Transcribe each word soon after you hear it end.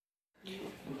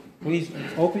Please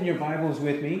open your Bibles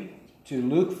with me to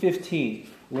Luke 15.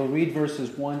 We'll read verses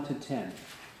 1 to 10.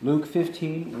 Luke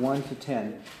 15, 1 to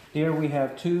 10. Here we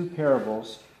have two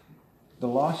parables, the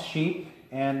lost sheep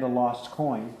and the lost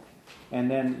coin.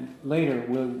 And then later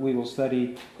we will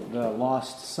study the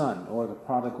lost son, or the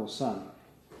prodigal son.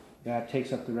 That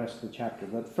takes up the rest of the chapter.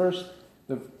 But first,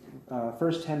 the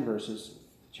first 10 verses,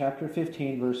 chapter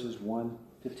 15, verses 1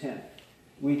 to 10.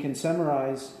 We can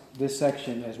summarize this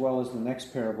section as well as the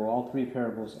next parable, all three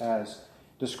parables, as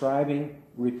describing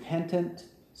repentant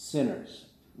sinners.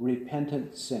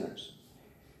 Repentant sinners.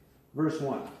 Verse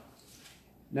 1.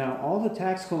 Now all the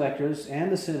tax collectors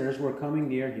and the sinners were coming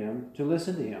near him to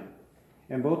listen to him.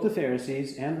 And both the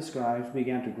Pharisees and the scribes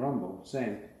began to grumble,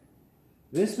 saying,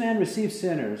 This man receives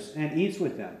sinners and eats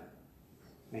with them.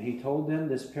 And he told them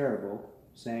this parable,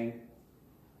 saying,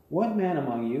 What man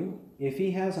among you, if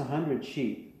he has 100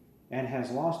 sheep and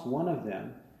has lost one of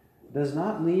them, does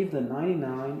not leave the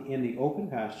 99 in the open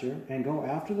pasture and go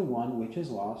after the one which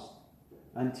is lost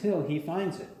until he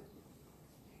finds it?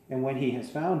 And when he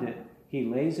has found it, he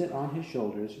lays it on his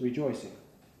shoulders, rejoicing.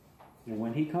 And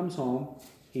when he comes home,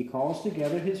 he calls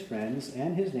together his friends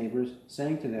and his neighbors,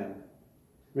 saying to them,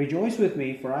 Rejoice with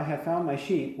me, for I have found my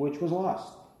sheep which was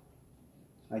lost.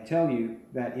 I tell you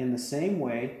that in the same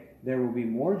way there will be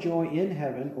more joy in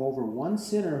heaven over one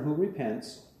sinner who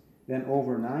repents than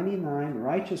over 99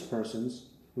 righteous persons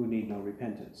who need no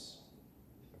repentance.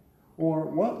 Or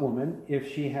what woman,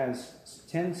 if she has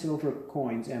 10 silver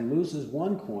coins and loses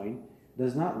one coin,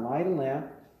 does not light a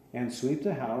lamp and sweep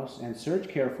the house and search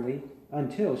carefully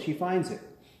until she finds it?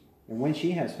 And when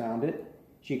she has found it,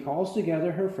 she calls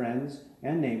together her friends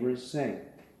and neighbors, saying,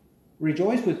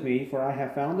 Rejoice with me, for I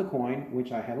have found the coin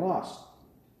which I had lost.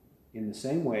 In the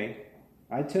same way,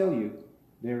 I tell you,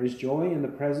 there is joy in the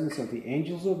presence of the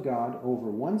angels of God over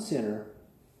one sinner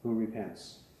who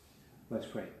repents. Let's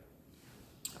pray.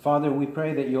 Father, we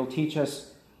pray that you'll teach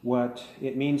us what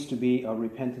it means to be a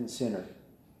repentant sinner.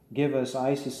 Give us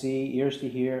eyes to see, ears to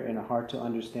hear, and a heart to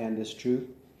understand this truth,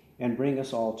 and bring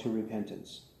us all to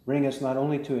repentance. Bring us not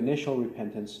only to initial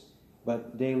repentance,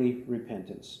 but daily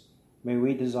repentance. May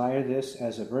we desire this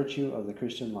as a virtue of the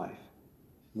Christian life.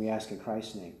 We ask in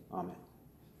Christ's name. Amen.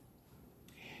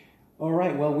 All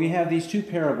right, well, we have these two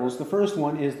parables. The first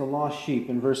one is the lost sheep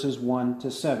in verses 1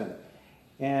 to 7.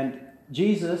 And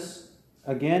Jesus,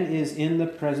 again, is in the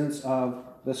presence of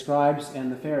the scribes and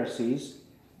the Pharisees,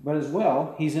 but as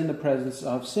well, he's in the presence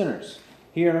of sinners.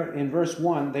 Here in verse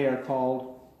 1, they are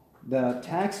called the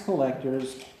tax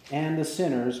collectors and the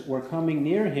sinners were coming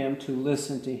near him to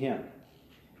listen to him.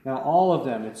 Now, all of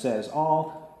them, it says,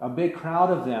 a big crowd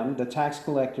of them, the tax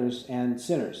collectors and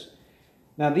sinners.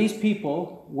 Now, these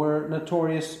people were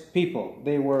notorious people.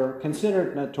 They were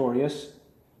considered notorious,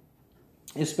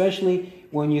 especially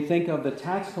when you think of the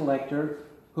tax collector,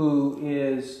 who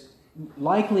is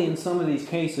likely in some of these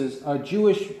cases a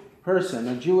Jewish person,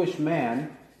 a Jewish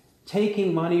man,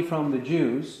 taking money from the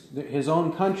Jews, his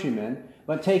own countrymen,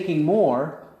 but taking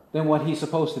more than what he's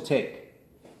supposed to take.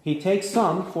 He takes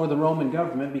some for the Roman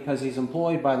government because he's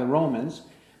employed by the Romans,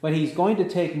 but he's going to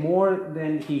take more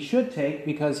than he should take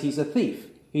because he's a thief.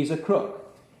 He's a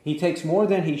crook. He takes more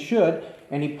than he should,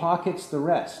 and he pockets the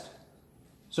rest.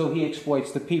 So he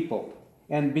exploits the people.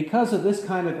 And because of this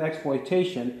kind of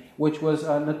exploitation, which was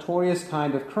a notorious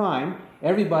kind of crime,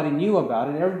 everybody knew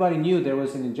about it. Everybody knew there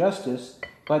was an injustice,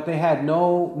 but they had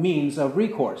no means of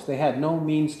recourse. They had no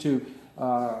means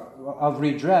of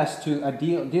redress to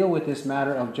deal with this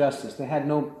matter of justice. They had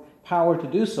no power to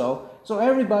do so, so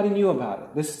everybody knew about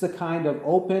it. This is the kind of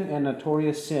open and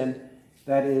notorious sin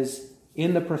that is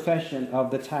in the profession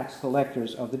of the tax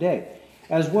collectors of the day.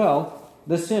 As well,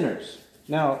 the sinners.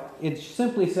 Now, it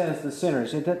simply says the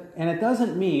sinners, and it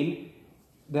doesn't mean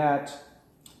that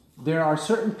there are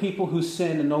certain people who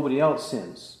sin and nobody else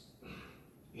sins.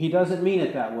 He doesn't mean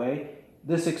it that way.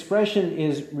 This expression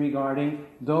is regarding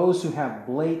those who have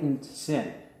blatant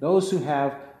sin, those who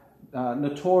have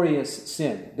notorious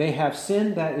sin. They have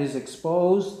sin that is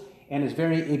exposed and is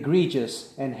very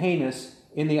egregious and heinous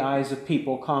in the eyes of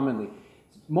people commonly.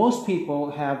 Most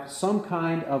people have some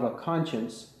kind of a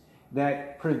conscience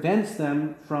that prevents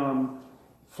them from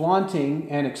flaunting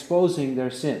and exposing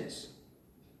their sins.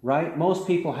 Right? Most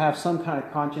people have some kind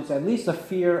of conscience, at least a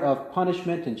fear of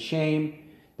punishment and shame.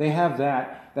 They have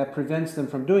that prevents them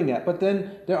from doing that. But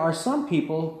then there are some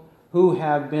people who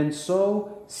have been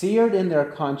so seared in their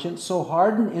conscience, so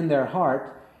hardened in their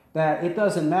heart, that it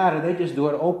doesn't matter. They just do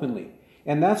it openly.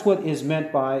 And that's what is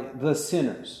meant by the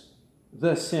sinners.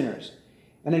 The sinners.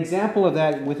 An example of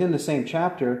that within the same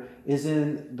chapter is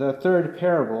in the third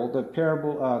parable, the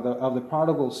parable of the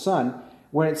prodigal son,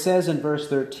 where it says in verse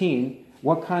 13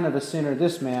 what kind of a sinner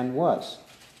this man was.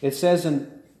 It says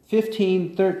in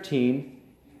 15:13,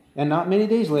 "And not many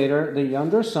days later, the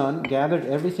younger son gathered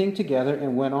everything together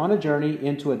and went on a journey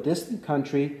into a distant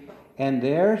country, and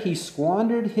there he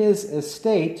squandered his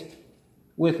estate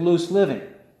with loose living."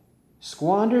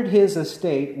 Squandered his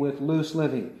estate with loose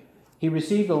living. He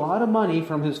received a lot of money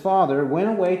from his father, went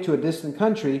away to a distant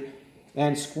country,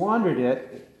 and squandered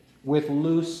it with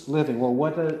loose living. Well,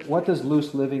 what does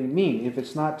loose living mean? If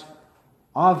it's not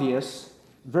obvious,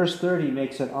 verse 30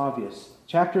 makes it obvious.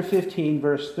 Chapter 15,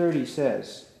 verse 30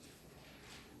 says,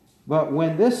 "But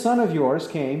when this son of yours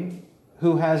came,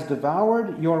 who has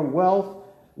devoured your wealth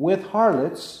with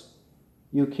harlots,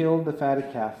 you killed the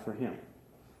fatted calf for him."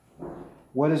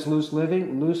 What is loose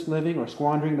living? Loose living, or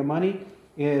squandering the money,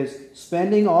 is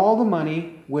spending all the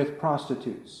money with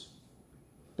prostitutes.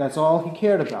 That's all he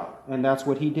cared about, and that's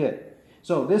what he did.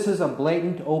 So this is a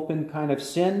blatant, open kind of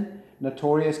sin,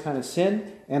 notorious kind of sin,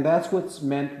 and that's what's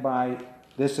meant by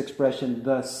this expression,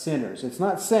 the sinners. It's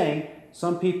not saying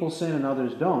some people sin and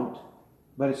others don't,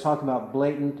 but it's talking about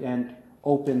blatant and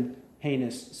open,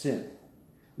 heinous sin.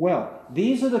 Well,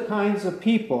 these are the kinds of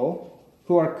people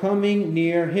who are coming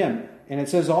near him. And it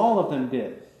says all of them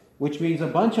did, which means a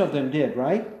bunch of them did,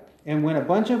 right? And when a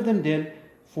bunch of them did,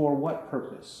 for what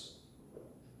purpose?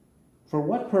 For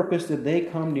what purpose did they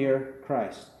come near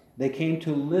Christ? They came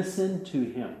to listen to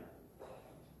him.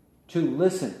 To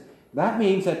listen. That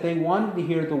means that they wanted to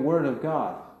hear the word of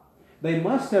God. They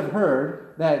must have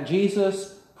heard that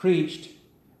Jesus preached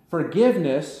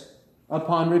forgiveness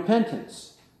upon repentance.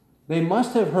 They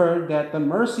must have heard that the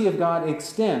mercy of God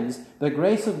extends, the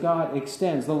grace of God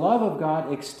extends, the love of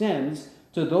God extends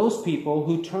to those people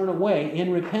who turn away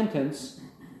in repentance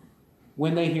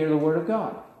when they hear the word of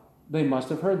God. They must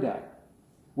have heard that.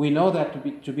 We know that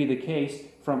to be the case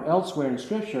from elsewhere in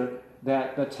Scripture,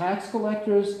 that the tax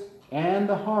collectors and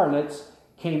the harlots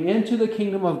came into the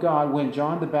kingdom of God when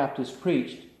John the Baptist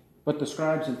preached, but the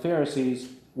scribes and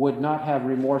Pharisees would not have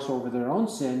remorse over their own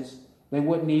sins. They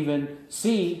wouldn't even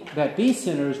see that these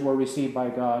sinners were received by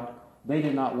God. They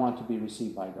did not want to be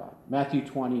received by God. Matthew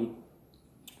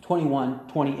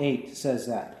 21:28 says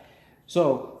that.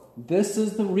 So this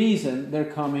is the reason they're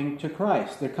coming to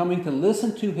Christ. They're coming to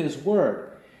listen to his word.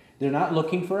 They're not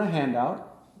looking for a handout.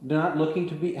 They're not looking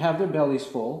to have their bellies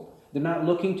full. They're not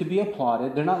looking to be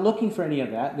applauded. They're not looking for any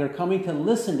of that. They're coming to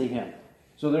listen to him.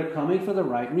 So they're coming for the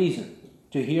right reason,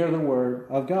 to hear the word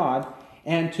of God,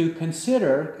 and to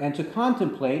consider and to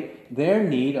contemplate their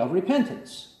need of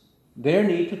repentance, their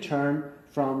need to turn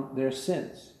from their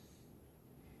sins.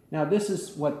 Now, this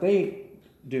is what they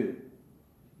do.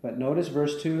 But notice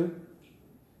verse 2,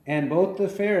 "And both the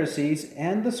Pharisees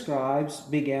and the scribes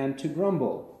began to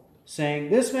grumble, saying,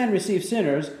 'This man receives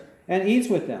sinners and eats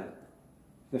with them.'"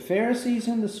 The Pharisees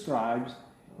and the scribes,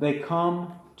 they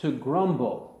come to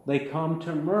grumble. They come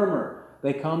to murmur.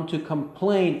 They come to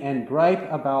complain and gripe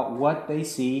about what they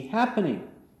see happening.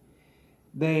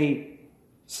 They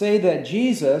say that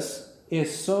Jesus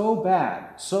is so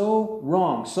bad, so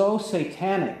wrong, so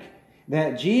satanic,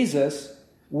 that Jesus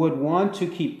would want to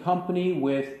keep company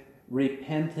with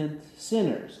repentant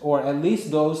sinners, or at least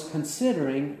those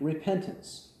considering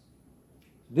repentance.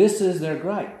 This is their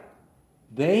gripe.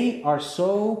 They are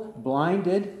so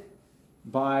blinded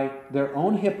by their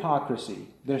own hypocrisy.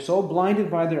 They're so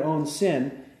blinded by their own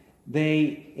sin,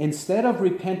 they, instead of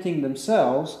repenting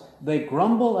themselves, they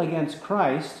grumble against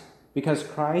Christ because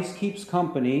Christ keeps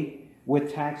company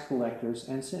with tax collectors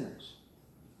and sinners.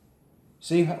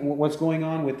 See what's going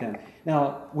on with them.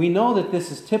 Now, we know that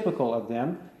this is typical of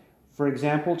them. For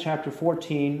example, chapter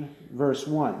 14, verse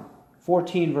 1.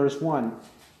 14, verse 1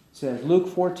 says, Luke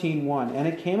 14:1, "And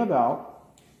it came about,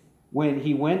 when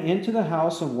he went into the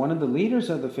house of one of the leaders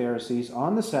of the Pharisees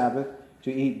on the Sabbath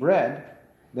to eat bread,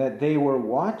 that they were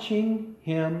watching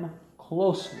him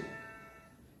closely."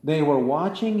 They were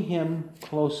watching him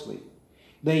closely.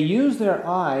 They used their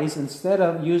eyes, instead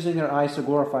of using their eyes to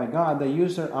glorify God, they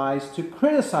used their eyes to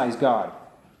criticize God,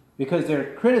 because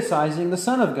they're criticizing the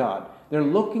Son of God. They're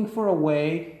looking for a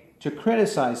way to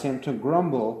criticize him, to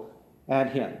grumble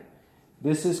at him.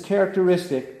 This is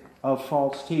characteristic of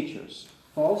false teachers.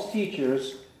 False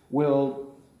teachers will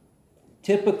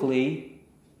typically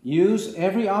use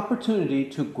every opportunity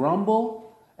to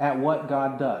grumble at what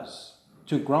God does,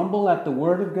 to grumble at the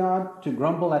Word of God, to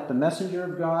grumble at the messenger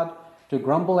of God, to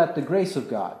grumble at the grace of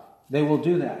God. They will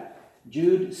do that.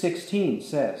 Jude 16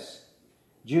 says,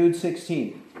 Jude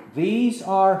 16, "These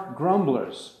are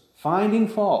grumblers, finding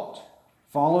fault,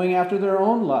 following after their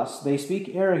own lusts. They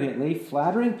speak arrogantly,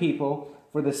 flattering people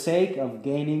for the sake of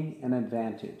gaining an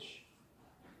advantage."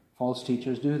 False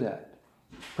teachers do that.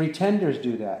 Pretenders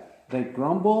do that. They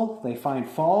grumble, they find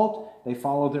fault, they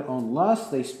follow their own lusts,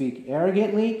 they speak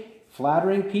arrogantly,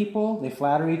 flattering people, they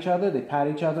flatter each other, they pat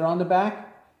each other on the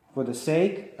back for the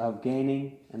sake of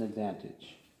gaining an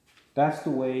advantage. That's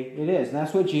the way it is. And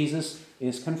that's what Jesus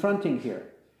is confronting here.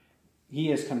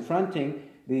 He is confronting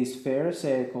these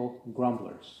Pharisaical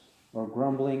grumblers, or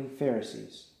grumbling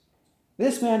Pharisees.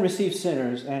 This man receives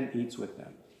sinners and eats with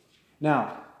them.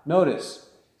 Now, notice,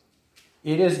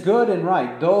 it is good and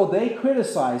right, though they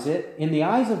criticize it, in the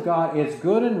eyes of God, it's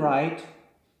good and right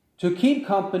to keep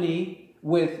company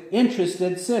with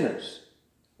interested sinners,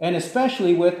 and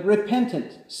especially with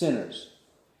repentant sinners.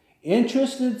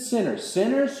 Interested sinners,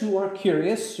 sinners who are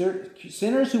curious,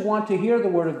 sinners who want to hear the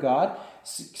Word of God,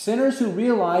 sinners who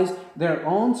realize their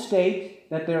own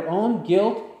state, that their own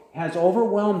guilt has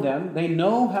overwhelmed them. They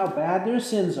know how bad their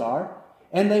sins are,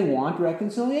 and they want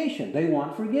reconciliation. They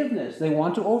want forgiveness. They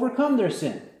want to overcome their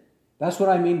sin. That's what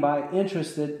I mean by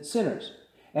interested sinners.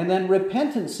 And then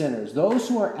repentant sinners, those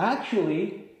who are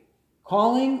actually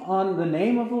calling on the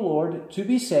name of the Lord to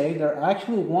be saved. They're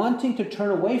actually wanting to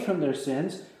turn away from their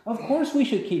sins. Of course we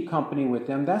should keep company with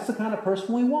them. That's the kind of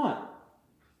person we want.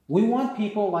 We want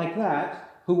people like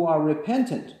that who are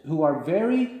repentant, who are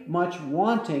very much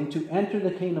wanting to enter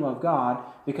the kingdom of God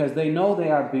because they know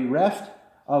they are bereft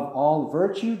of all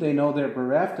virtue. They know they're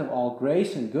bereft of all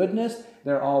grace and goodness.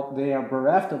 They are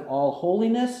bereft of all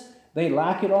holiness. They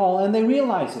lack it all, and they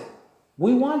realize it.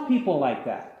 We want people like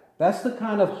that. That's the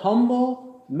kind of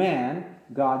humble man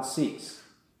God seeks.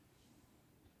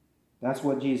 That's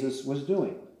what Jesus was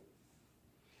doing.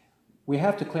 We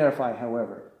have to clarify,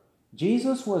 however,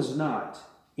 Jesus was not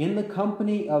in the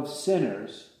company of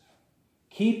sinners,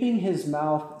 keeping his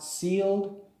mouth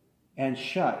sealed and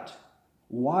shut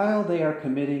while they are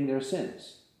committing their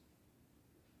sins.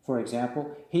 For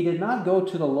example, he did not go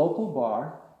to the local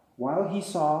bar while he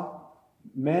saw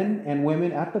men and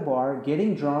women at the bar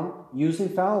getting drunk, using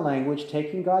foul language,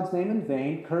 taking God's name in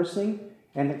vain, cursing,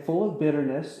 and full of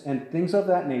bitterness and things of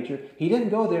that nature. He didn't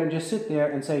go there and just sit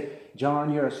there and say,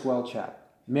 John, you're a swell chap.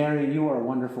 Mary, you are a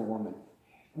wonderful woman.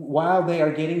 While they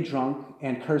are getting drunk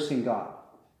and cursing God.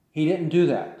 He didn't do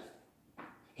that.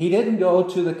 He didn't go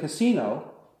to the casino.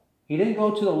 He didn't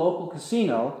go to the local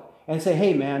casino and say,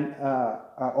 hey man,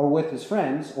 or with his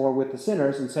friends or with the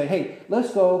sinners and say, hey,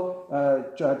 let's go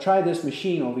try this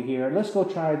machine over here. Let's go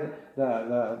try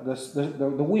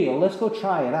the wheel. Let's go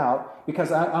try it out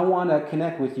because I want to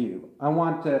connect with you. I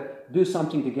want to do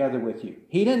something together with you.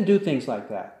 He didn't do things like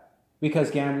that because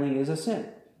gambling is a sin.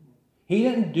 He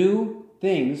didn't do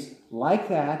things like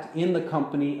that in the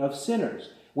company of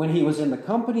sinners. When he was in the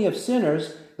company of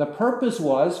sinners, the purpose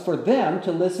was for them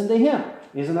to listen to him.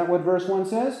 Isn't that what verse 1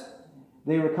 says?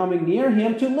 They were coming near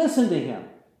him to listen to him,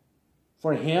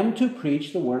 for him to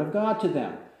preach the word of God to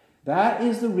them. That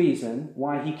is the reason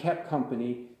why he kept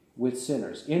company with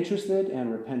sinners, interested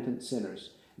and repentant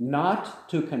sinners. Not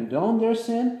to condone their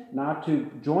sin, not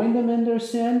to join them in their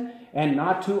sin, and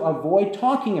not to avoid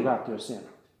talking about their sin,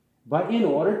 but in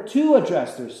order to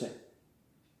address their sin.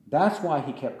 That's why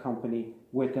he kept company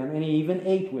with them, and he even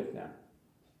ate with them.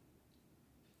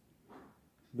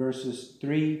 Verses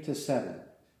 3 to 7.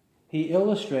 He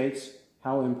illustrates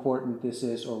how important this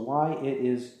is, or why it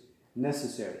is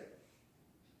necessary.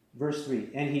 Verse 3,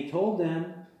 and he told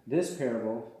them this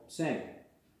parable, saying,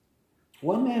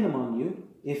 one man among you,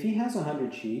 if he has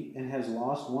 100 sheep and has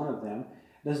lost one of them,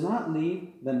 does not leave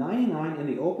the 99 in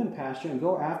the open pasture and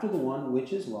go after the one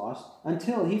which is lost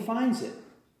until he finds it.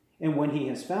 And when he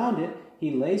has found it,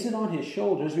 he lays it on his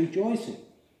shoulders, rejoicing.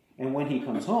 And when he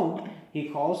comes home, he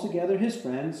calls together his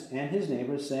friends and his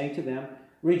neighbors, saying to them,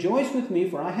 rejoice with me,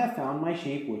 for I have found my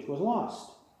sheep which was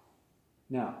lost.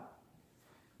 Now,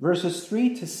 verses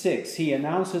 3 to 6, he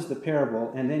announces the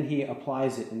parable, and then he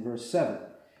applies it in verse 7.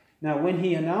 Now, when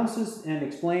he announces and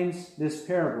explains this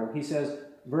parable, he says,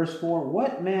 verse 4,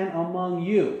 what man among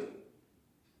you?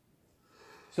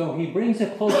 So he brings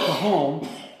it close to home,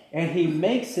 and he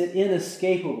makes it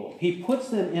inescapable. He puts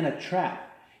them in a trap.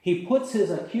 He puts his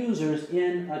accusers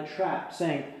in a trap,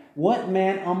 saying, what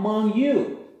man among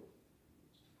you?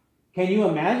 Can you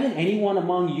imagine anyone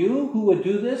among you who would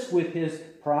do this with his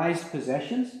prized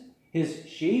possessions, his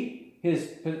sheep,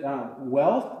 his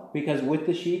wealth? Because with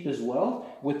the sheep is wealth,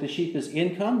 with the sheep is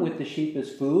income, with the sheep is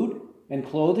food and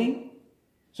clothing.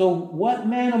 So what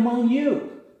man among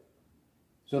you?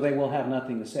 So they will have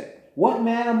nothing to say. What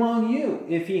man among you,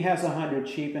 if he has 100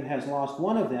 sheep and has lost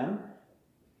one of them,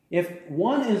 if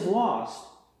one is lost,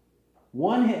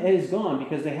 one is gone,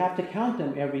 because they have to count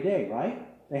them every day, right?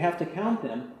 They have to count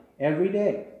them every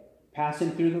day,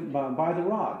 passing through by the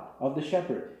rod of the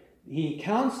shepherd. He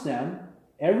counts them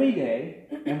every day,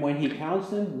 and when he counts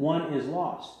them, one is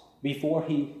lost before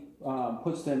he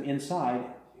puts them inside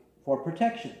for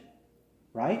protection,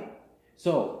 right?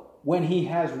 So when he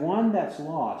has one that's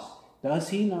lost, does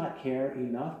he not care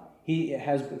enough? He's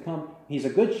a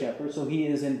good shepherd, so he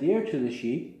is endeared to the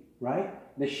sheep, right?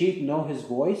 The sheep know his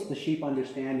voice. The sheep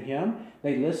understand him.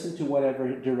 They listen to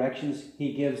whatever directions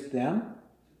he gives them.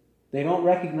 They don't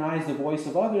recognize the voice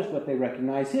of others, but they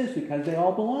recognize his because they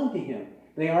all belong to him.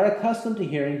 They are accustomed to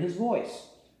hearing his voice.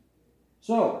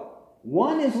 So,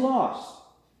 one is lost.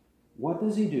 What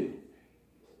does he do?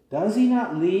 Does he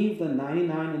not leave the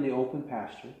 99 in the open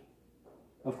pasture?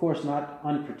 Of course, not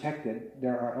unprotected.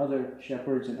 There are other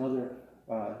shepherds and other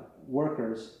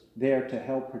workers there to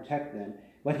help protect them.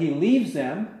 But he leaves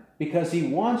them because he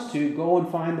wants to go and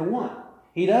find the one.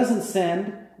 He doesn't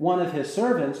send one of his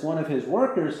servants, one of his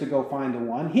workers, to go find the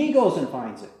one. He goes and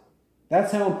finds it.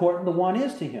 That's how important the one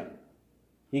is to him.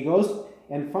 He goes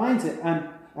and finds it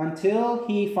until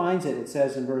he finds it, it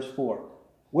says in verse 4.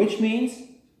 Which means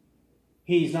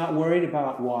he's not worried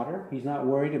about water. He's not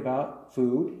worried about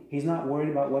food. He's not worried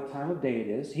about what time of day it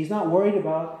is. He's not worried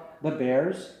about the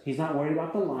bears. He's not worried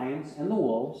about the lions and the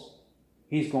wolves.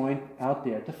 He's going out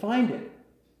there to find it.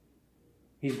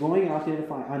 He's going out there to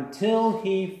find it until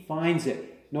he finds it.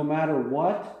 No matter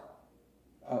what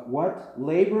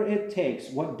labor it takes,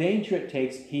 what danger it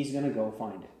takes, he's going to go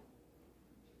find it.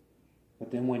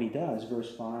 But then when he does,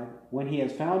 verse 5, when he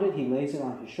has found it, he lays it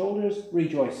on his shoulders,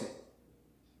 rejoicing.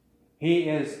 He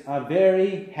is a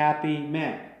very happy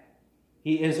man.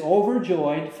 He is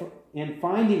overjoyed in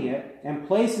finding it and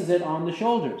places it on the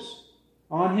shoulders,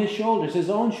 on his shoulders, his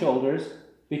own shoulders,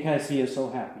 because he is so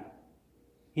happy.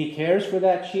 He cares for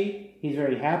that sheep. He's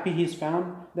very happy he's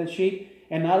found that sheep.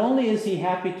 And not only is he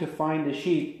happy to find the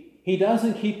sheep, he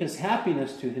doesn't keep his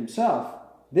happiness to himself.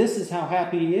 This is how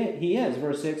happy he is,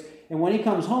 verse 6. And when he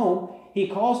comes home, he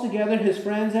calls together his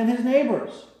friends and his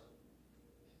neighbors.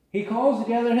 He calls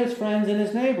together his friends and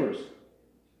his neighbors.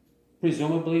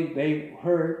 Presumably, they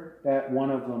heard that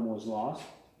one of them was lost.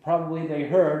 Probably they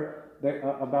heard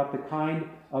about the kind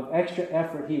of extra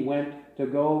effort he went to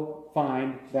go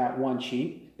find that one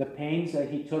sheep, the pains that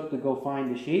he took to go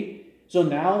find the sheep. So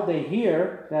now they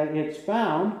hear that it's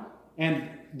found, and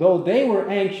though they were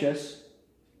anxious,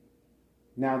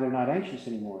 now they're not anxious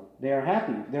anymore. They are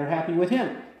happy. They're happy with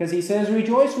him. Because he says,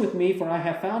 rejoice with me, for I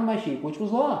have found my sheep, which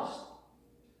was lost.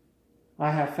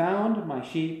 I have found my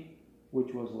sheep,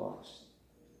 which was lost.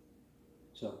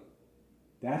 So,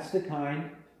 that's the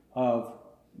kind of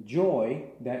joy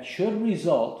that should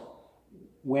result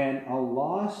when a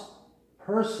lost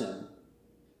person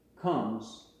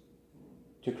comes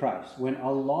to Christ. When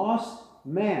a lost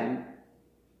man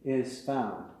is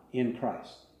found in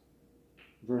Christ.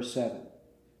 Verse 7.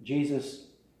 Jesus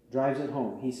drives it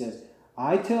home. He says,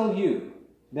 I tell you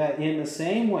that in the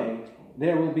same way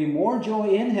there will be more joy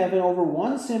in heaven over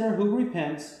one sinner who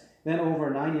repents than over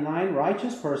 99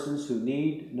 righteous persons who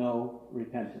need no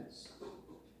repentance.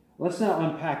 Let's now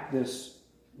unpack this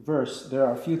verse. There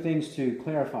are a few things to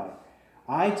clarify.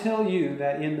 I tell you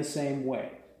that in the same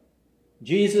way.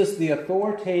 Jesus, the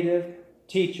authoritative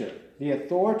teacher, the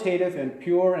authoritative and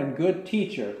pure and good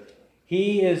teacher,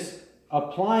 he is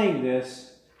applying this.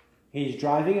 He's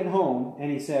driving it home, and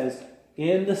he says,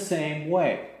 in the same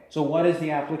way. So what is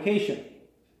the application?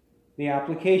 The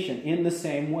application, in the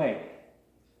same way.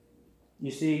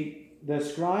 You see, the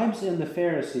scribes and the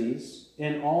Pharisees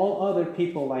and all other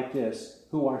people like this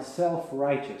who are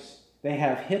self-righteous, they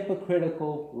have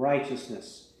hypocritical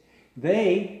righteousness.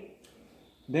 They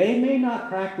may not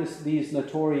practice these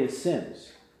notorious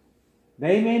sins.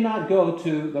 They may not go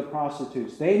to the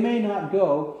prostitutes. They may not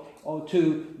go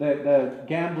to the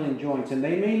gambling joints. And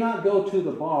they may not go to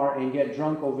the bar and get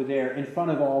drunk over there in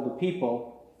front of all the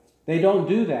people. They don't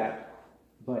do that.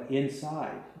 But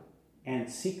inside and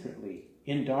secretly,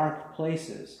 in dark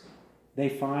places, they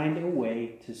find a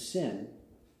way to sin.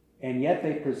 And yet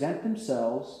they present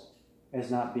themselves as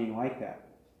not being like that.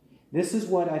 This is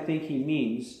what I think he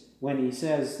means when he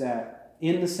says that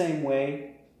in the same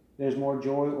way, there's more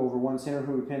joy over one sinner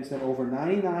who repents than over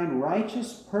 99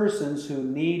 righteous persons who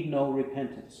need no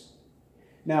repentance.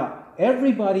 Now,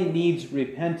 everybody needs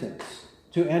repentance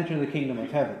to enter the kingdom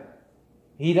of heaven.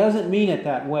 He doesn't mean it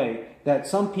that way, that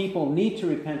some people need to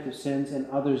repent of sins and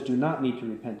others do not need to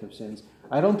repent of sins.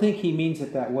 I don't think he means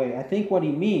it that way. I think what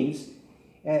he means,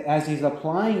 as he's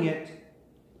applying it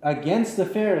against the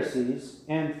Pharisees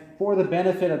and for the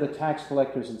benefit of the tax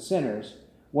collectors and sinners,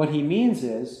 what he means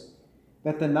is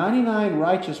that the 99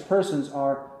 righteous persons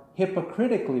are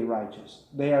hypocritically righteous.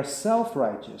 They are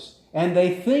self-righteous, and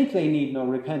they think they need no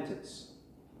repentance.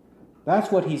 That's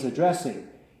what he's addressing.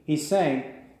 He's saying,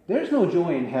 there's no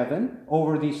joy in heaven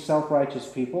over these self-righteous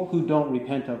people who don't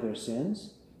repent of their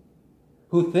sins,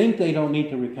 who think they don't need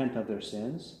to repent of their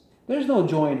sins. There's no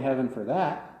joy in heaven for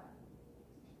that.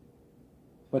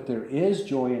 But there is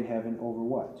joy in heaven over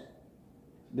what?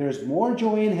 There's more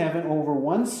joy in heaven over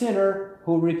one sinner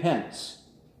who repents.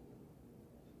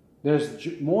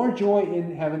 There's more joy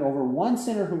in heaven over one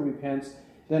sinner who repents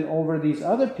than over these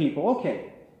other people.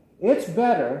 Okay, it's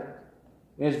better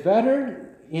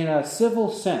in a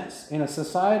civil sense, in a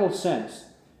societal sense,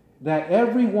 that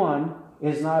everyone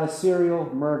is not a serial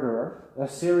murderer, a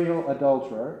serial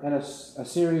adulterer, and a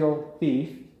serial thief,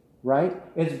 right?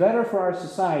 It's better for our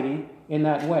society in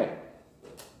that way.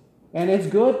 And it's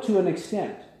good to an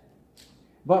extent.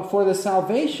 But for the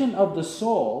salvation of the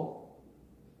soul,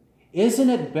 isn't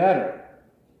it better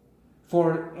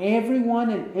for everyone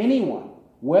and anyone,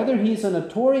 whether he's a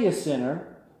notorious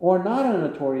sinner or not a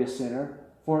notorious sinner,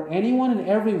 for anyone and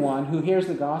everyone who hears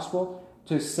the gospel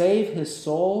to save his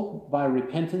soul by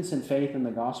repentance and faith in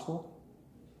the gospel?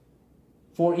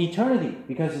 For eternity,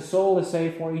 because the soul is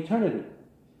saved for eternity.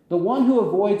 The one who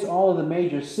avoids all of the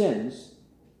major sins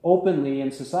openly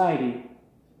in society,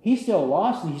 he's still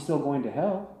lost and he's still going to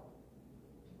hell.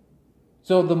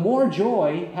 So the more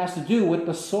joy has to do with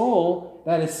the soul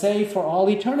that is saved for all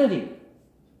eternity.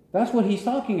 That's what he's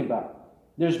talking about.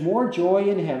 There's more joy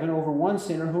in heaven over one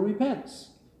sinner who repents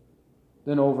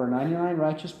than over 99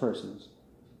 righteous persons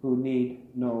who need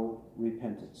no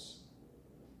repentance.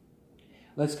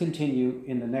 Let's continue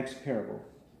in the next parable,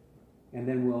 and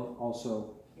then we'll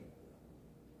also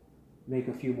make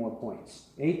a few more points.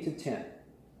 8 to 10.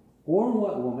 Or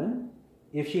what woman,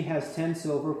 if she has 10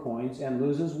 silver coins and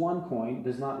loses one coin,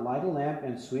 does not light a lamp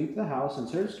and sweep the house and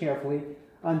search carefully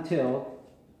until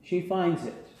she finds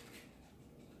it?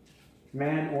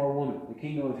 Man or woman. The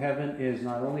kingdom of heaven is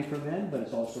not only for men, but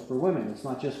it's also for women. It's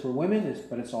not just for women,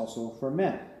 but it's also for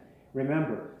men.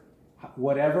 Remember,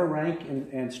 whatever rank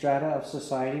and strata of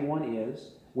society one is,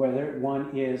 whether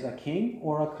one is a king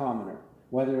or a commoner,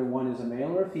 whether one is a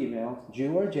male or female,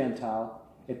 Jew or Gentile,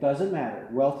 it doesn't matter.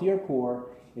 Wealthy or poor,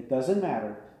 it doesn't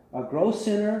matter. A gross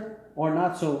sinner or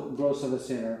not so gross of a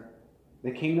sinner,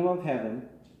 the kingdom of heaven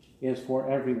is for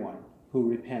everyone who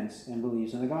repents and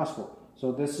believes in the gospel.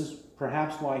 So this is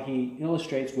perhaps why he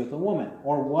illustrates with a woman.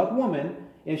 Or what woman,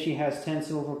 if she has 10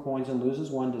 silver coins and loses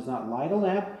one, does not light a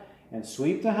lamp and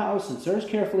sweep the house and search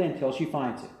carefully until she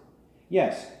finds it?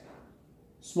 Yes,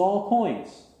 small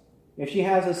coins. If she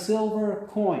has a silver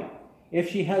coin, if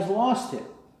she has lost it,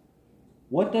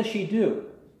 what does she do?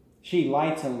 She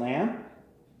lights a lamp,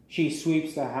 she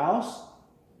sweeps the house,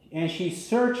 and she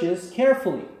searches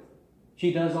carefully.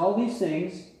 She does all these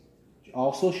things,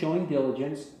 also showing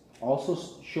diligence, also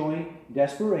showing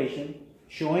desperation,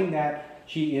 showing that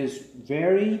she is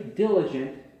very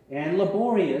diligent and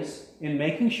laborious in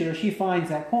making sure she finds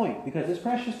that coin, because it's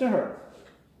precious to her.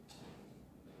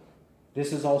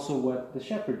 This is also what the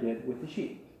shepherd did with the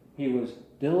sheep. He was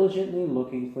diligently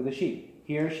looking for the sheep.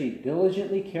 Here she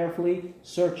diligently, carefully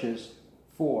searches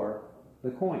for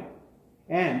the coin.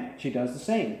 And she does the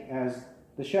same as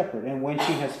the shepherd. And when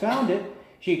she has found it,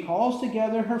 she calls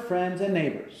together her friends and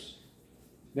neighbors.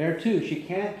 There too, she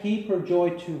can't keep her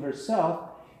joy to herself.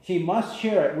 She must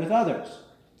share it with others.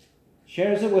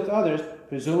 Shares it with others.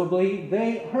 Presumably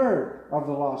they heard of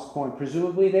the lost coin.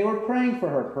 Presumably they were praying for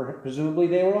her. Presumably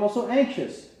they were also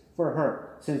anxious for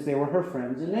her, since they were her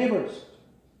friends and neighbors.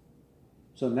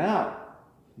 So now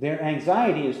their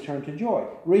anxiety is turned to joy.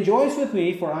 Rejoice with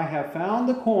me, for I have found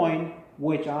the coin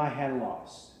which I had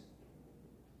lost.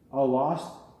 A lost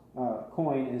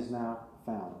coin is now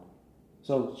found.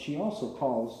 So she also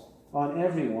calls on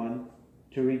everyone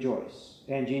to rejoice.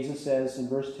 And Jesus says in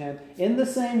verse 10, in the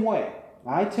same way,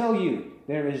 I tell you,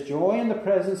 there is joy in the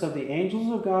presence of the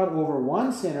angels of God over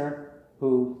one sinner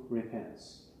who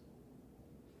repents.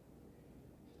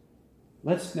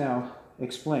 Let's now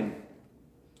explain.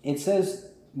 It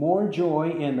says more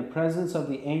joy in the presence of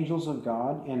the angels of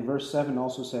God, and verse 7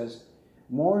 also says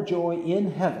more joy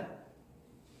in heaven.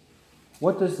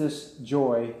 What does this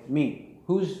joy mean?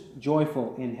 Who's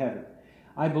joyful in heaven?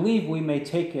 I believe we may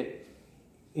take it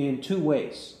in two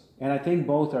ways, and I think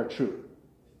both are true.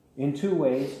 In two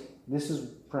ways, this is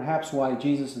perhaps why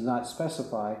Jesus does not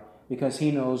specify, because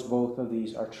he knows both of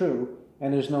these are true,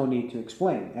 and there's no need to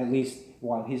explain, at least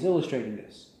while he's illustrating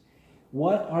this.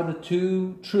 What are the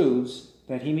two truths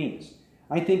that he means?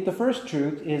 I think the first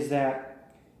truth is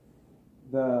that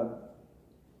the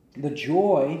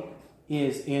joy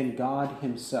is in God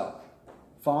himself.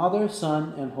 Father,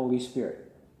 Son, and Holy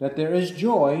Spirit. That there is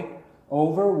joy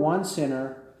over one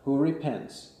sinner who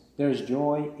repents. There's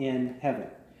joy in heaven.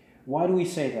 Why do we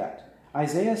say that?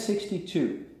 Isaiah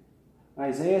 62.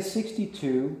 Isaiah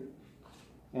 62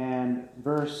 and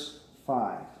verse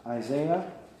 5.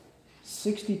 Isaiah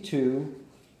 62,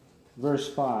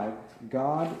 verse 5.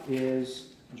 God is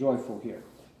joyful here.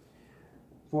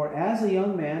 For as a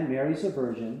young man marries a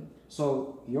virgin,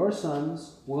 so your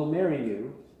sons will marry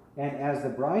you, and as the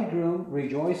bridegroom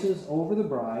rejoices over the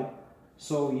bride,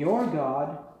 so your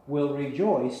God will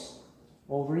rejoice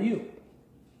over you.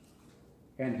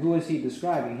 And who is he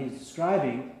describing? He's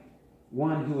describing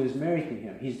one who is married to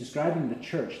him. He's describing the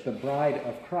church, the bride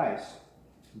of Christ.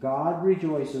 God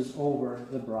rejoices over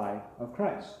the bride of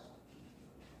Christ.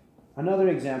 Another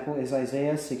example is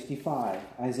Isaiah 65.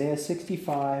 Isaiah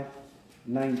 65,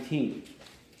 19.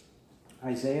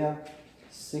 Isaiah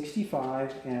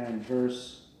 65 and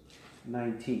verse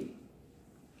 19.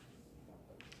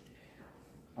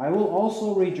 I will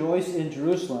also rejoice in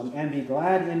Jerusalem and be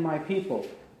glad in my people,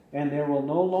 and there will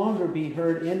no longer be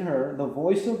heard in her the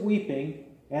voice of weeping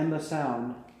and the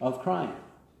sound of crying.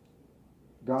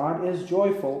 God is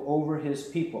joyful over his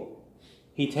people.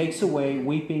 He takes away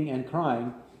weeping and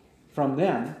crying from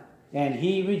them, and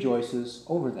he rejoices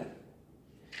over them.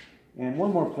 And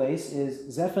one more place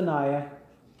is Zephaniah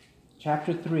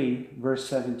chapter 3, verse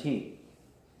 17.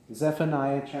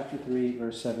 Zephaniah chapter 3,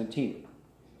 verse 17.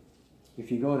 If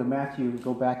you go to Matthew,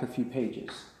 go back a few pages.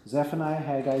 Zephaniah,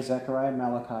 Haggai, Zechariah,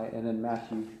 Malachi, and then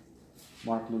Matthew,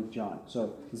 Mark, Luke, John.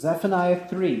 So Zephaniah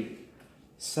 3,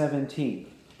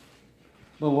 17.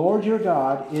 The Lord your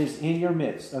God is in your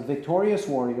midst, a victorious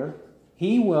warrior.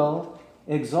 He will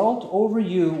exult over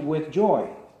you with joy.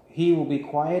 He will be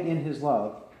quiet in his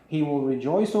love. He will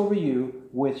rejoice over you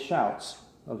with shouts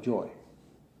of joy.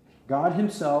 God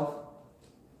himself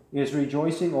is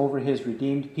rejoicing over his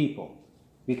redeemed people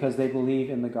because they believe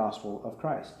in the gospel of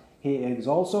Christ. He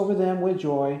exults over them with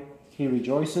joy. He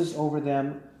rejoices over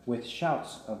them with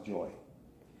shouts of joy.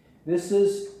 This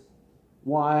is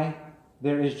why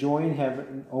there is joy in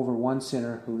heaven over one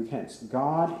sinner who repents.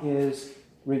 God is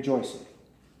rejoicing.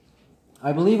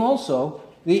 I believe also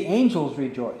the angels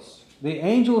rejoice. The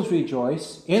angels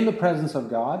rejoice in the presence of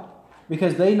God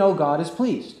because they know God is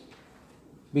pleased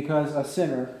because a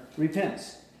sinner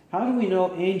repents. How do we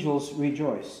know angels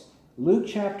rejoice? Luke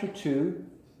chapter 2,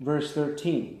 verse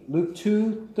 13. Luke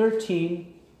 2,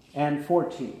 13 and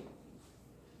 14.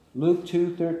 Luke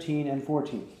 2, 13 and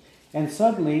 14. And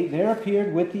suddenly there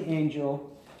appeared with the angel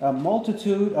a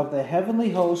multitude of the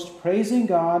heavenly host praising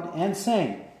God and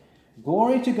saying,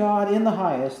 Glory to God in the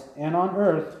highest, and on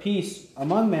earth peace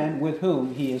among men with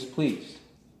whom he is pleased.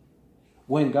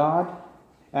 When God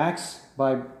acts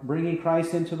by bringing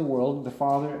Christ into the world, the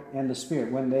Father and the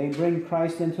Spirit, when they bring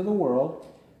Christ into the world,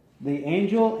 the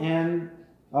angel and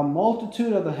a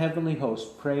multitude of the heavenly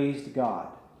host praised God.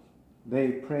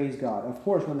 They praise God. Of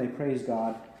course, when they praise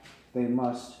God, they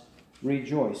must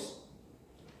rejoice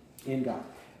in God.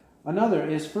 Another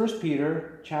is 1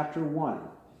 Peter chapter 1.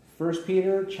 1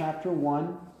 Peter chapter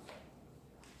 1,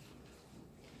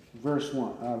 verse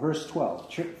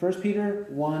 12. 1 Peter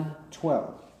 1,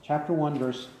 12. Chapter 1,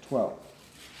 verse 12.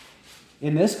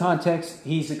 In this context,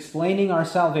 he's explaining our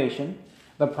salvation.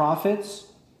 The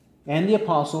prophets and the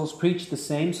apostles preached the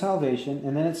same salvation,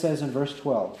 and then it says in verse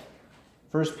 12,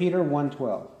 1 Peter 1,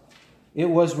 12, it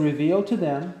was revealed to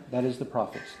them, that is the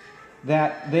prophets,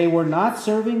 that they were not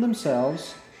serving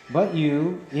themselves, but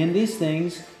you, in these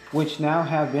things which now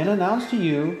have been announced to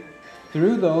you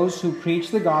through those who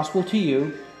preach the gospel to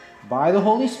you by the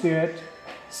Holy Spirit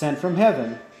sent from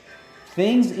heaven,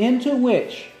 things into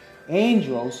which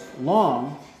angels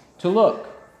long to look.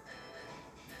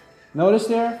 Notice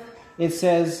there, it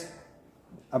says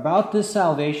about this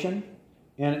salvation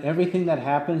and everything that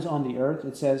happens on the earth,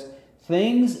 it says,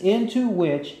 things into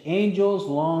which angels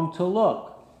long to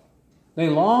look. They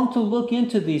long to look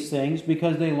into these things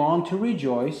because they long to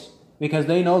rejoice, because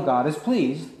they know God is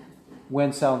pleased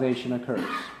when salvation occurs.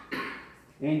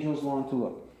 Angels long to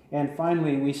look. And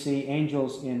finally, we see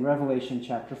angels in Revelation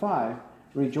chapter 5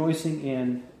 rejoicing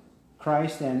in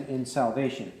Christ and in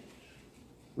salvation.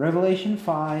 Revelation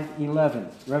 5:11.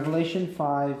 Revelation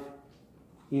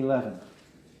 5:11.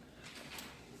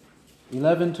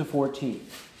 11 to 14.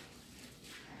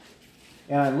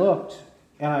 And I looked,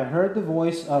 and I heard the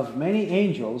voice of many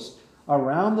angels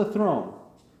around the throne,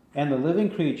 and the living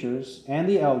creatures, and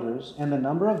the elders, and the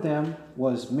number of them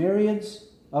was myriads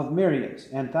of myriads,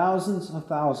 and thousands of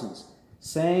thousands,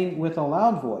 saying with a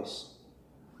loud voice,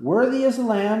 Worthy is the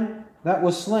Lamb that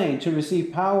was slain to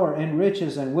receive power and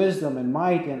riches and wisdom and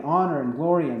might and honor and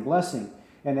glory and blessing,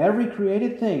 and every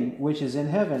created thing which is in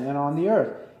heaven and on the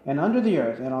earth and under the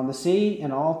earth, and on the sea,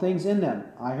 and all things in them,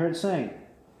 I heard saying,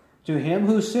 to him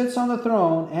who sits on the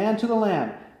throne and to the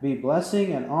Lamb be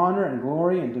blessing and honor and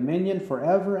glory and dominion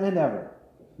forever and ever.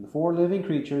 And the four living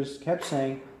creatures kept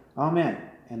saying, Amen.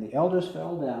 And the elders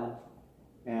fell down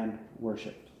and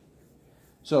worshipped.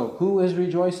 So who is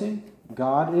rejoicing?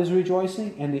 God is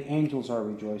rejoicing, and the angels are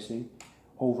rejoicing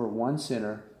over one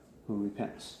sinner who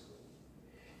repents.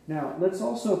 Now, let's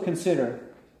also consider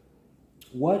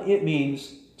what it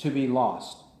means to be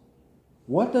lost.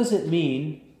 What does it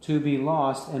mean to be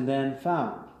lost and then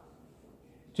found?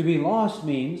 To be lost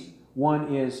means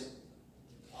one is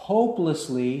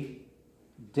hopelessly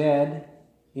dead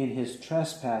in his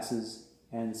trespasses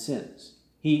and sins.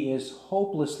 He is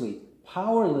hopelessly,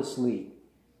 powerlessly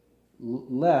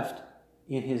left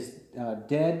in his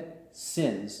dead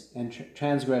sins and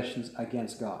transgressions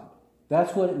against God.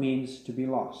 That's what it means to be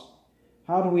lost.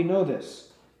 How do we know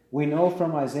this? We know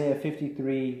from Isaiah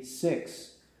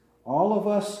 53:6, all of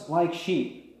us like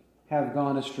sheep have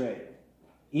gone astray.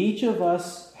 Each of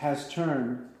us has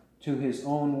turned to his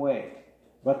own way,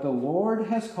 but the Lord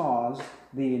has caused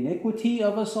the iniquity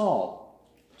of us all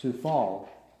to fall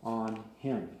on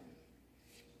him.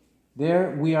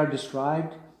 There we are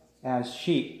described as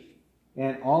sheep,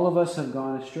 and all of us have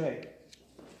gone astray.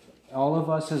 All of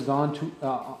us has gone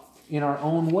to in our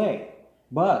own way,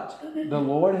 but the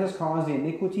Lord has caused the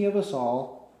iniquity of us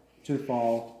all to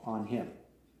fall on him.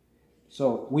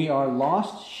 So we are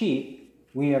lost sheep.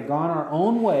 We have gone our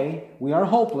own way. We are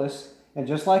hopeless, and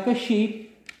just like a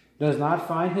sheep does not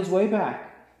find his way back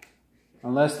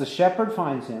unless the shepherd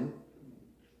finds him,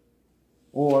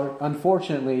 or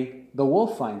unfortunately the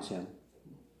wolf finds him.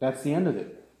 That's the end of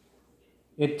it.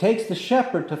 It takes the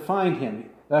shepherd to find him.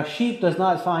 The sheep does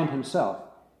not find himself.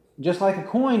 Just like a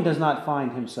coin does not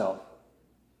find himself.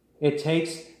 It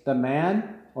takes the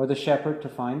man or the shepherd to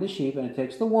find the sheep, and it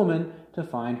takes the woman to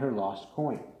find her lost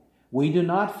coin. We do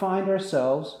not find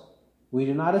ourselves. We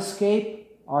do not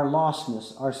escape our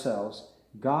lostness ourselves.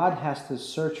 God has to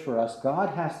search for us.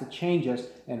 God has to change us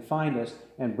and find us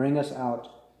and bring us out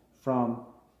from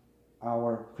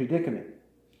our predicament.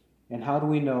 And how do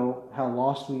we know how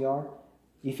lost we are?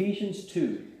 Ephesians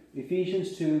 2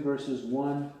 verses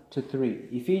 1 to 3.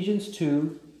 Ephesians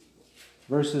 2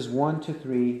 verses 1 to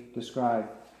 3 describe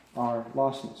our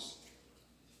lostness.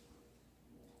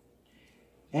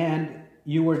 And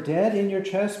you were dead in your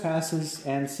trespasses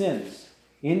and sins,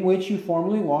 in which you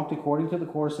formerly walked according to the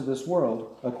course of this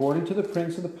world, according to the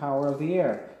prince of the power of the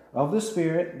air, of the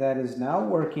spirit that is now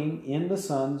working in the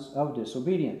sons of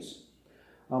disobedience.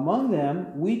 Among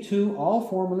them we too all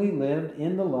formerly lived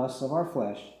in the lusts of our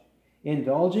flesh,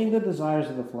 indulging the desires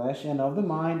of the flesh and of the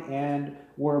mind, and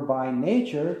were by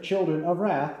nature children of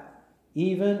wrath,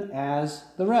 even as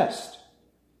the rest.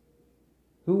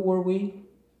 Who were we?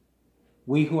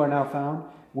 We who are now found,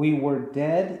 we were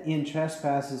dead in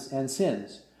trespasses and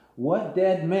sins. What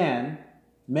dead man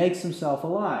makes himself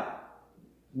alive?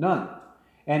 None.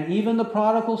 And even the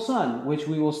prodigal son, which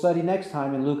we will study next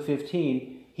time in Luke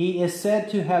 15, he is said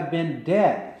to have been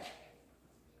dead.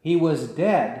 He was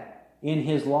dead in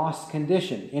his lost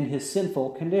condition, in his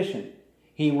sinful condition.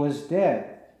 He was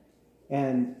dead.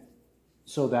 And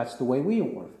so that's the way we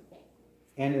were.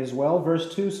 And as well,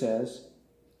 verse 2 says,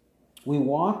 we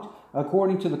walked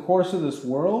according to the course of this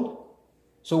world.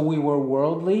 So we were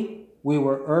worldly, we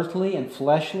were earthly and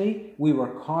fleshly, we were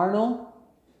carnal.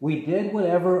 We did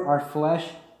whatever our flesh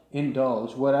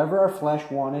indulged, whatever our flesh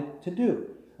wanted to do,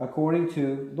 according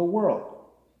to the world.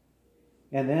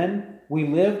 And then we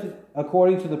lived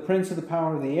according to the prince of the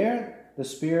power of the air, the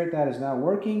spirit that is now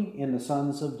working in the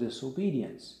sons of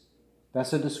disobedience.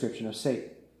 That's a description of Satan.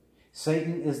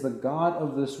 Satan is the god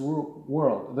of this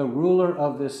world, the ruler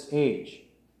of this age.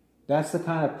 That's the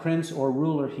kind of prince or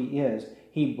ruler he is.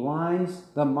 He blinds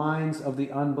the minds of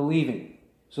the unbelieving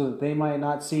so that they might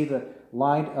not see the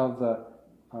light of the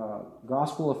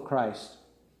gospel of Christ.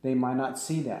 They might not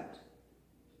see that.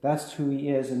 That's who he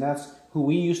is, and that's who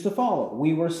we used to follow.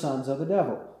 We were sons of the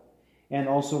devil. And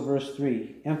also verse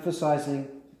 3, emphasizing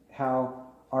how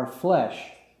our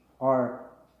flesh, our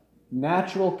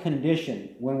natural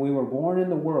condition when we were born in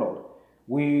the world,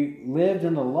 we lived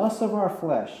in the lust of our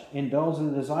flesh, indulged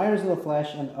in the desires of the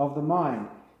flesh and of the mind,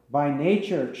 by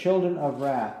nature children of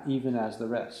wrath, even as the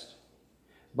rest.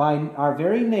 By our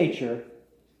very nature,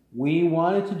 we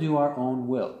wanted to do our own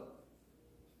will.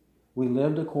 We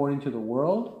lived according to the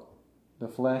world, the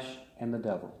flesh, and the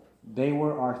devil. They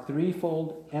were our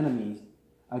threefold enemies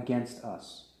against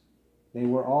us. They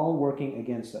were all working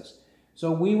against us.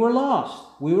 So we were lost,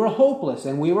 we were hopeless,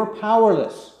 and we were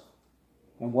powerless.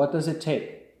 And what does it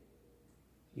take?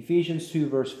 Ephesians 2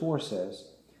 verse 4 says,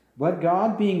 But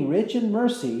God, being rich in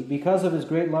mercy, because of his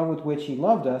great love with which he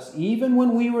loved us, even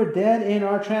when we were dead in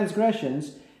our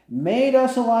transgressions, made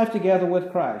us alive together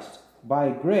with Christ. By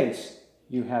grace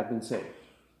you have been saved.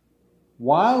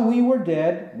 While we were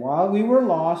dead, while we were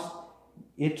lost,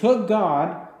 it took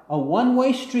God a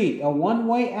one-way street, a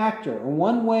one-way actor, a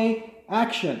one-way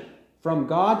action from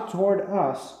God toward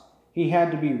us. He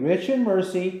had to be rich in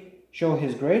mercy, show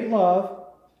his great love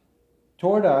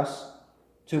toward us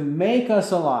to make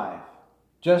us alive.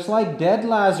 Just like dead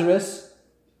Lazarus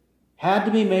had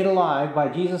to be made alive by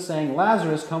Jesus saying,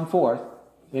 Lazarus, come forth.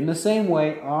 In the same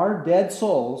way, our dead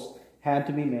souls had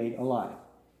to be made alive.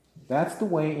 That's the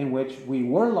way in which we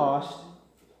were lost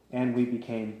and we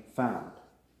became found.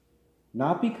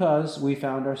 Not because we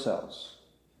found ourselves,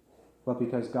 but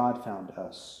because God found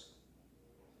us.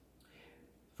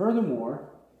 Furthermore,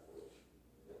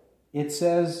 it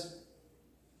says,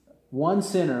 one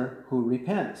sinner who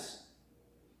repents.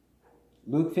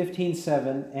 Luke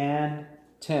 15:7 and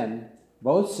 10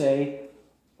 both say,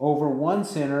 over one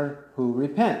sinner who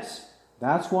repents.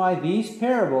 That's why these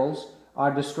parables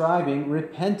are describing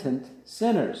repentant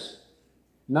sinners.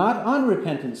 Not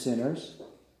unrepentant sinners,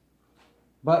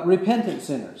 but repentant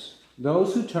sinners,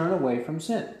 those who turn away from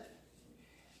sin.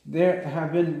 There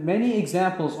have been many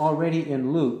examples already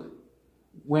in Luke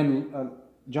when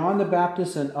John the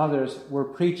Baptist and others were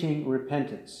preaching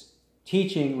repentance,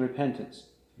 teaching repentance.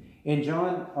 In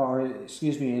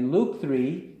Luke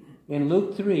 3,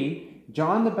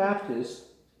 John the Baptist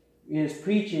is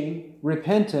preaching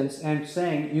repentance and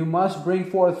saying, you must bring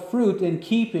forth fruit in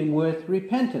keeping with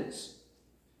repentance.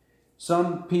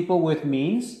 Some people with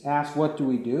means ask, what do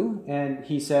we do? And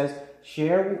he says,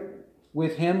 share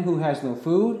with him who has no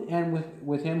food and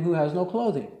with him who has no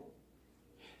clothing.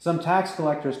 Some tax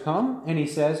collectors come and he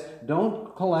says,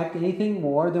 don't collect anything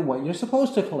more than what you're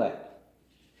supposed to collect.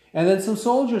 And then some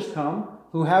soldiers come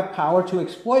who have power to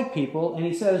exploit people, and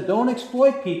he says, don't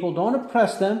exploit people, don't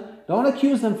oppress them, don't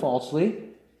accuse them falsely,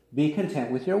 be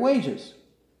content with your wages.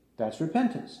 That's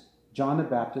repentance. John the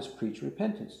Baptist preached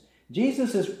repentance.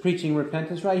 Jesus is preaching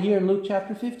repentance right here in Luke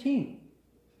chapter 15.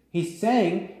 He's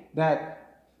saying that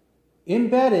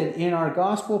embedded in our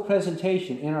gospel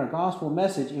presentation, in our gospel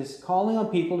message, is calling on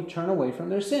people to turn away from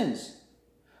their sins.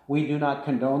 We do not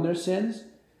condone their sins.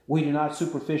 We do not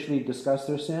superficially discuss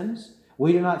their sins.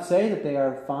 We do not say that they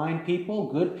are fine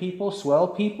people, good people, swell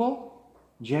people,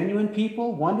 genuine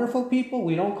people, wonderful people.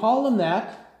 We don't call them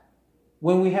that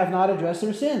when we have not addressed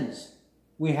their sins.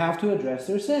 We have to address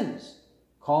their sins.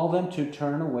 Call them to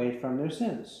turn away from their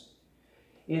sins.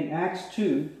 In Acts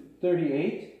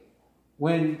 2:38,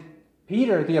 when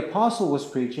Peter the apostle was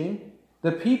preaching,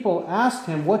 the people asked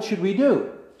him, what should we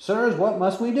do? Sirs, what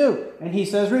must we do? And he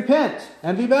says, repent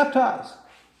and be baptized.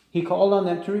 He called on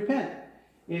them to repent.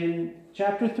 In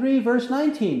chapter 3, verse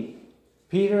 19,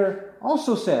 Peter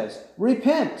also says,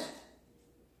 repent.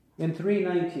 In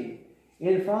 3:19.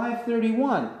 In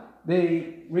 5:31,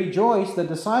 the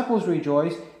disciples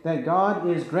rejoice that God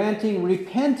is granting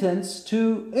repentance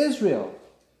to Israel.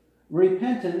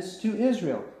 Repentance to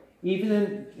Israel.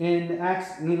 Even in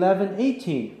Acts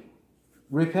 11:18,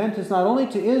 repentance not only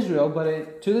to Israel,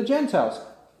 but to the Gentiles.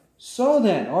 So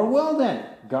then, or well then,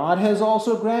 God has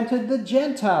also granted the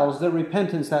Gentiles the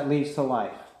repentance that leads to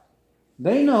life.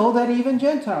 They know that even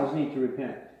Gentiles need to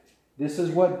repent. This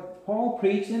is what Paul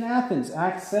preached in Athens,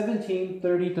 Acts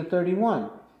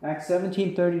 17:30-31. Acts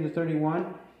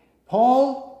 17:30-31.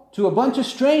 Paul, to a bunch of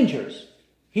strangers,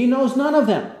 he knows none of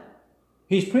them.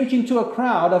 He's preaching to a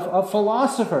crowd of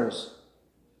philosophers,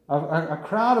 a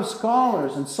crowd of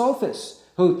scholars and sophists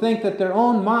who think that their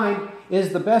own mind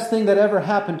is the best thing that ever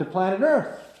happened to planet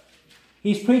Earth.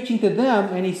 He's preaching to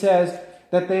them, and he says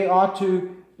that they ought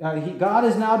to, God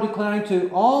is now declaring to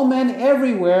all men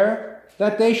everywhere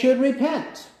that they should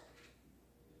repent.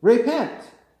 Repent.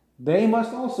 They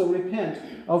must also repent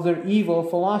of their evil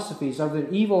philosophies, of their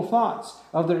evil thoughts,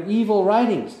 of their evil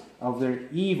writings, of their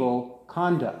evil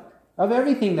conduct, of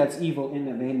everything that's evil in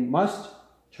them. They must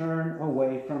turn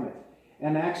away from it.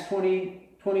 In Acts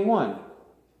 20:21,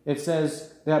 it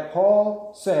says that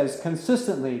Paul says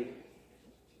consistently,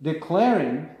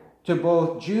 declaring to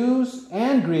both Jews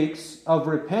and Greeks of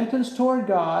repentance toward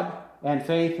God and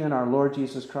faith in our Lord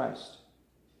Jesus Christ.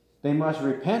 They must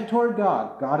repent toward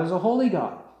God. God is a holy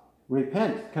God.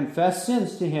 Repent, confess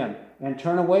sins to him, and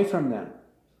turn away from them.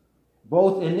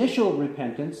 Both initial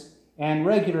repentance and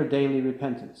regular daily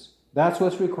repentance. That's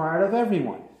what's required of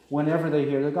everyone whenever they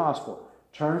hear the gospel.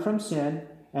 Turn from sin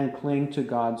and cling to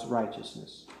God's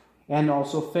righteousness. And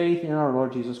also faith in our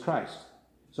Lord Jesus Christ.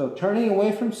 So turning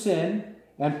away from sin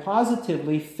and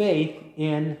positively faith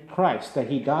in Christ, that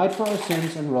he died for our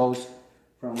sins and rose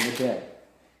from the dead.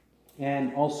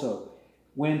 And also,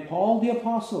 when Paul the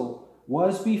Apostle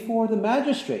was before the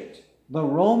magistrate, the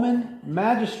Roman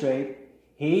magistrate,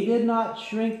 he did not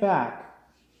shrink back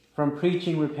from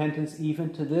preaching repentance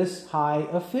even to this high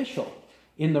official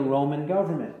in the Roman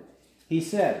government. He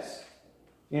says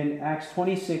in Acts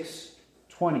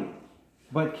 26:20,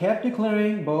 but kept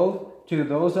declaring both to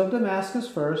those of Damascus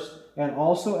first, and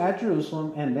also at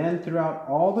Jerusalem, and then throughout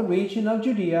all the region of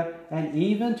Judea, and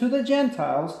even to the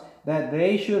Gentiles, that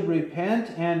they should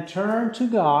repent and turn to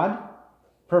God,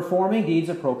 performing deeds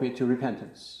appropriate to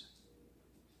repentance.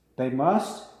 They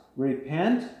must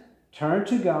repent, turn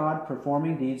to God,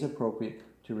 performing deeds appropriate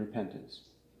to repentance.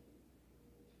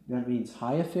 That means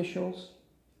high officials,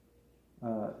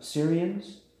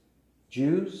 Syrians,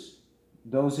 Jews,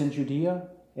 those in Judea,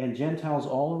 and Gentiles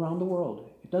all around the world.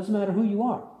 It doesn't matter who you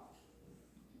are.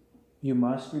 You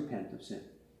must repent of sin.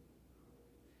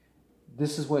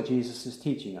 This is what Jesus is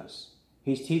teaching us.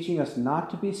 He's teaching us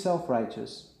not to be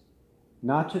self-righteous,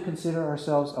 not to consider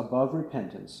ourselves above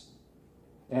repentance,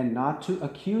 and not to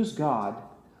accuse God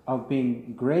of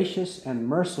being gracious and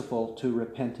merciful to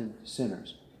repentant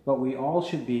sinners. But we all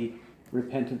should be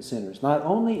repentant sinners. Not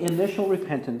only initial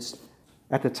repentance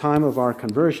at the time of our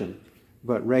conversion,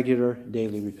 but regular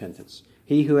daily repentance.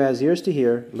 He who has ears to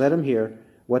hear, let him hear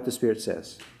what the Spirit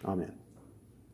says. Amen.